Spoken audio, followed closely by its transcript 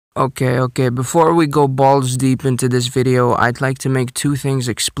Okay, before we go balls deep into this video, I'd like to make two things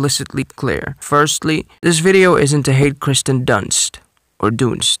explicitly clear. Firstly, this video isn't to hate Kristen Dunst. Or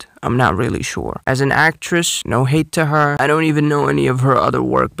Dunst, I'm not really sure. As an actress, no hate to her. I don't even know any of her other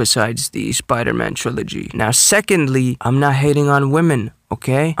work besides the Spider-Man trilogy. Now secondly, I'm not hating on women,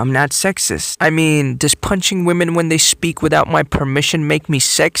 okay? I'm not sexist. I mean, does punching women when they speak without my permission make me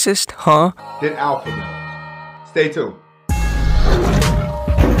sexist, huh? Then Alpha knows. Stay tuned.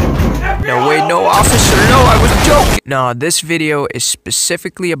 No, wait, no, officer, no, I was joking! No, this video is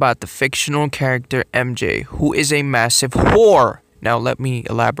specifically about the fictional character MJ, who is a massive whore. Now let me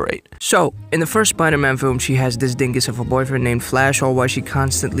elaborate. So, in the first Spider-Man film, she has this dingus of a boyfriend named Flash, all while she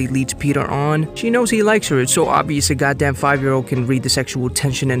constantly leads Peter on. She knows he likes her, it's so obvious a goddamn 5-year-old can read the sexual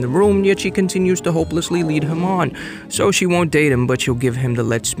tension in the room, yet she continues to hopelessly lead him on. So she won't date him, but she'll give him the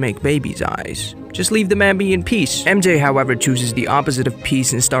let's make babies eyes. Just leave the man be in peace. MJ, however, chooses the opposite of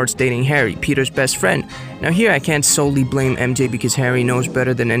peace and starts dating Harry, Peter's best friend. Now here I can't solely blame MJ because Harry knows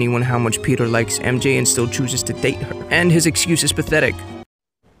better than anyone how much Peter likes MJ and still chooses to date her. And his excuse is pathetic.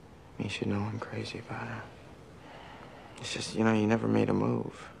 You should know I'm crazy about her. It's just, you never made a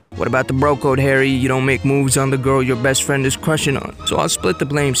move. What about the bro code, Harry? You don't make moves on the girl your best friend is crushing on. So I'll split the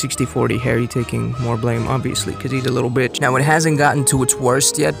blame 60-40, Harry taking more blame, obviously, because he's a little bitch. Now, it hasn't gotten to its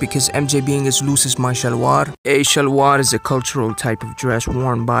worst yet, because MJ being as loose as my shalwar. A shalwar is a cultural type of dress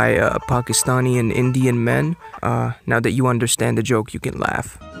worn by Pakistani and Indian men. Now that you understand the joke, you can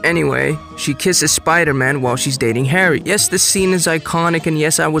laugh. Anyway, she kisses Spider-Man while she's dating Harry. Yes, this scene is iconic, and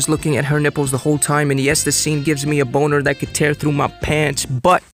yes, I was looking at her nipples the whole time, and yes, this scene gives me a boner that could tear through my pants,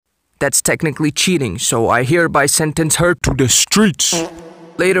 but that's technically cheating, so I hereby sentence her to the streets.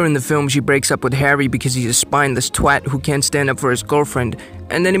 Later in the film, she breaks up with Harry because he's a spineless twat who can't stand up for his girlfriend,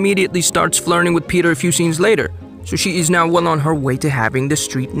 and then immediately starts flirting with Peter a few scenes later. So she is now well on her way to having the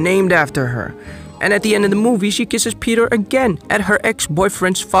street named after her. And at the end of the movie, she kisses Peter again at her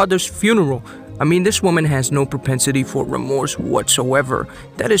ex-boyfriend's father's funeral. I mean, this woman has no propensity for remorse whatsoever.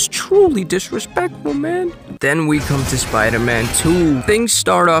 That is truly disrespectful, man. Then we come to Spider-Man 2. Things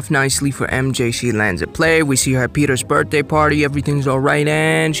start off nicely for MJ. She lands a play, we see her at Peter's birthday party, everything's alright,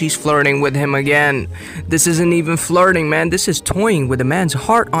 and she's flirting with him again. This isn't even flirting, man. This is toying with a man's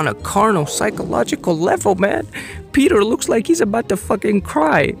heart on a carnal, psychological level, man. Peter looks like he's about to fucking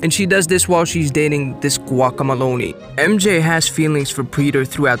cry. And she does this while she's dating this guacamole. MJ has feelings for Peter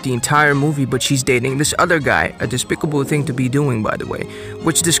throughout the entire movie, but she's dating this other guy, a despicable thing to be doing, by the way,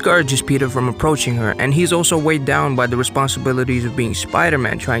 which discourages Peter from approaching her, and he's also weighed down by the responsibilities of being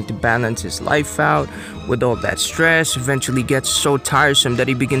Spider-Man, trying to balance his life out with all that stress, eventually gets so tiresome that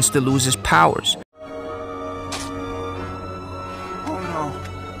he begins to lose his powers. Oh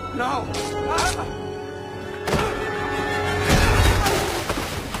no. No!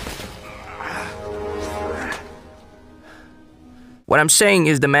 What I'm saying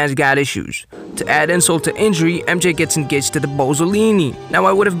is the man's got issues. To add insult to injury, MJ gets engaged to the Bozzolini. Now,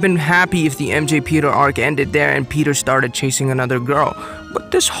 I would have been happy if the MJ-Peter arc ended there and Peter started chasing another girl.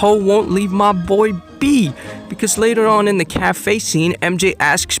 But this hoe won't leave my boy be, because later on in the cafe scene, MJ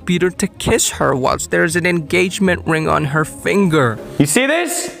asks Peter to kiss her whilst there's an engagement ring on her finger. You see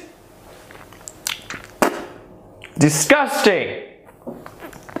this? Disgusting!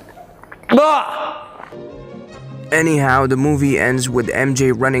 Ugh! Anyhow, the movie ends with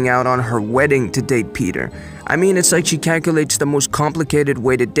MJ running out on her wedding to date Peter. I mean, it's like she calculates the most complicated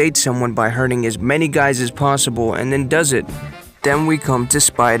way to date someone by hurting as many guys as possible and then does it. Then we come to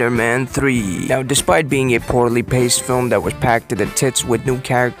Spider-Man 3. Now, despite being a poorly paced film that was packed to the tits with new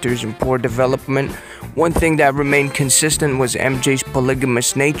characters and poor development, one thing that remained consistent was MJ's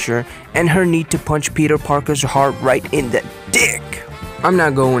polygamous nature and her need to punch Peter Parker's heart right in the dick. I'm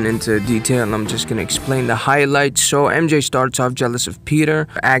not going into detail, I'm just gonna explain the highlights. So MJ starts off jealous of Peter.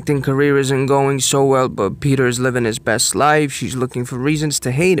 Her acting career isn't going so well, but Peter is living his best life. She's looking for reasons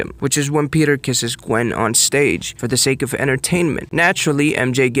to hate him, which is when Peter kisses Gwen on stage for the sake of entertainment. Naturally,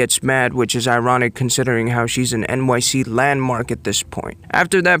 MJ gets mad, which is ironic considering how she's an NYC landmark at this point.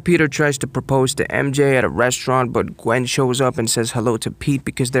 After that, Peter tries to propose to MJ at a restaurant, but Gwen shows up and says hello to Pete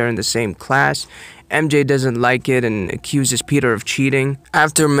because they're in the same class. MJ doesn't like it and accuses Peter of cheating.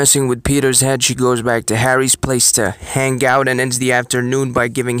 After messing with Peter's head, she goes back to Harry's place to hang out and ends the afternoon by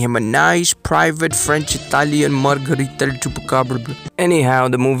giving him a nice, private French-Italian margarita chupacabra. Anyhow,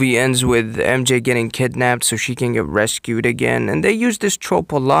 the movie ends with MJ getting kidnapped so she can get rescued again, and they use this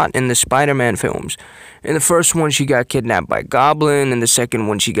trope a lot in the Spider-Man films. In the first one, she got kidnapped by Goblin, in the second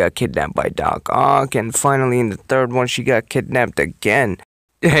one, she got kidnapped by Doc Ock, and finally in the third one, she got kidnapped again.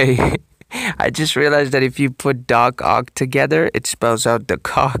 Hey, I just realized that if you put Doc Ock together, it spells out the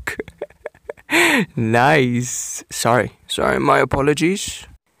cock. Nice. Sorry, my apologies.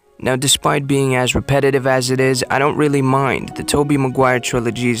 Now, despite being as repetitive as it is, I don't really mind. The Tobey Maguire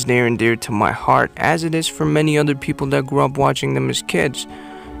trilogy is near and dear to my heart, as it is for many other people that grew up watching them as kids.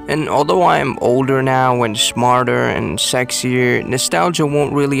 And although I am older now and smarter and sexier, nostalgia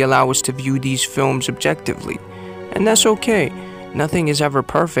won't really allow us to view these films objectively. And that's okay. Nothing is ever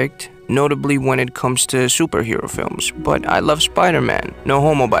perfect, notably when it comes to superhero films. But I love Spider-Man, no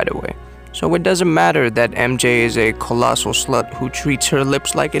homo by the way. So it doesn't matter that MJ is a colossal slut who treats her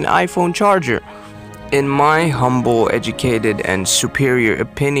lips like an iPhone charger. In my humble, educated, and superior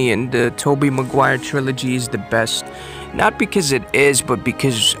opinion, the Tobey Maguire trilogy is the best. Not because it is, but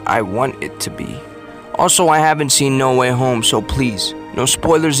because I want it to be. Also, I haven't seen No Way Home, so please, no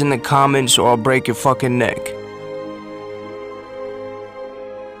spoilers in the comments or I'll break your fucking neck.